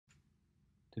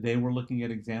Today we're looking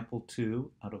at example 2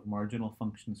 out of marginal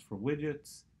functions for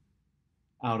widgets,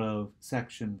 out of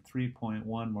section 3.1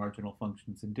 marginal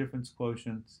functions and difference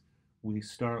quotients. We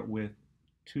start with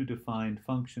two defined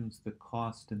functions, the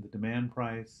cost and the demand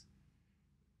price.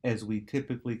 As we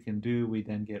typically can do, we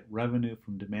then get revenue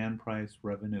from demand price.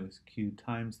 Revenue is Q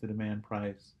times the demand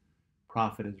price.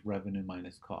 Profit is revenue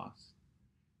minus cost.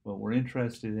 What we're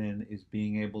interested in is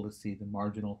being able to see the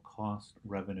marginal cost,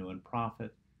 revenue, and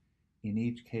profit. In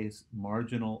each case,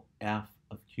 marginal f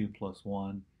of q plus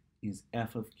 1 is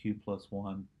f of q plus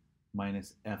 1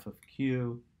 minus f of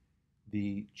q,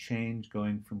 the change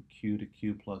going from q to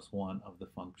q plus 1 of the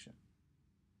function.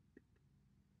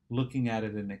 Looking at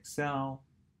it in Excel,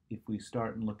 if we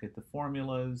start and look at the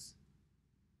formulas,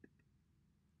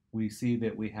 we see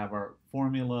that we have our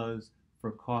formulas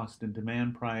for cost and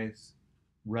demand price.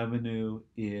 Revenue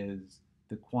is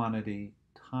the quantity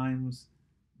times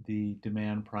the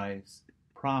demand price.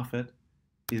 Profit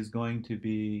is going to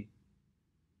be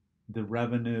the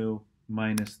revenue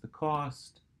minus the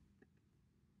cost.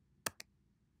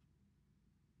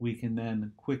 We can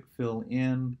then quick fill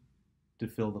in to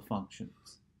fill the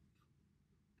functions.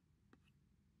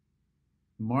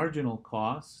 Marginal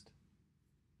cost,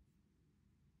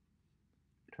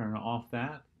 turn off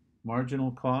that.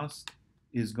 Marginal cost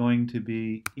is going to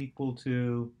be equal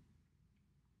to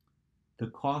the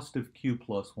cost of q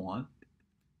plus 1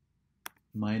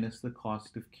 minus the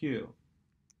cost of q.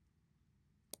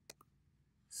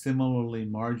 Similarly,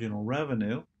 marginal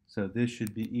revenue, so this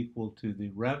should be equal to the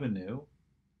revenue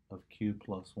of q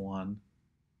plus 1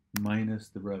 minus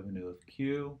the revenue of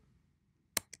q.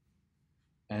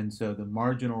 And so the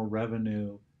marginal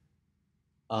revenue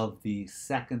of the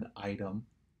second item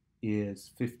is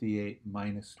 58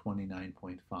 minus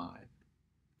 29.5.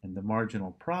 And the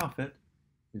marginal profit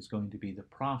is going to be the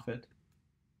profit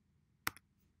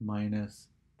minus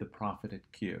the profit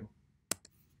at Q.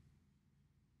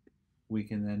 We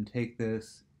can then take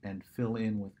this and fill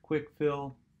in with quick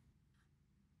fill.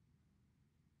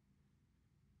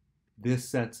 This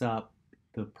sets up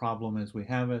the problem as we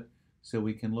have it, so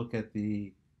we can look at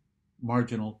the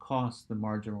marginal cost, the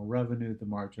marginal revenue, the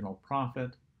marginal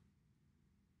profit.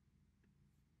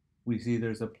 We see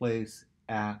there's a place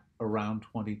at around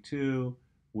 22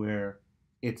 where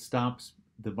it stops,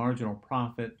 the marginal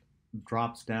profit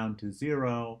drops down to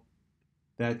 0.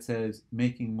 That says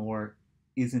making more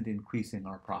isn't increasing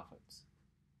our profits.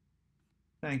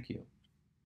 Thank you.